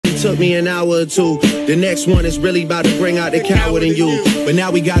took me an hour or two. The next one is really about to bring out the coward in you. But now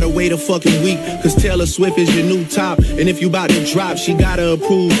we gotta wait a fucking week, cause Taylor Swift is your new top. And if you about to drop, she gotta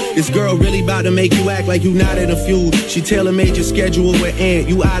approve. This girl really about to make you act like you not in a feud. She tailor-made your schedule with Ant,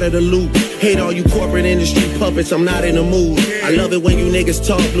 you out of the loop. Hate all you corporate industry puppets, I'm not in the mood. I love it when you niggas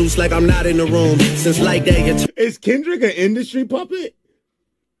talk loose like I'm not in the room. Since like that, is Kendrick an industry puppet?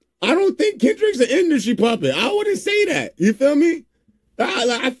 I don't think Kendrick's an industry puppet. I wouldn't say that. You feel me?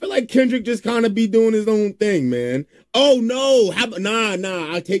 I feel like Kendrick just kind of be doing his own thing, man. Oh, no.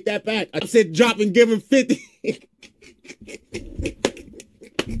 Nah. I take that back. I said drop and give him 50.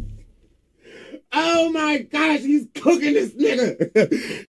 Oh, my gosh. He's cooking this nigga.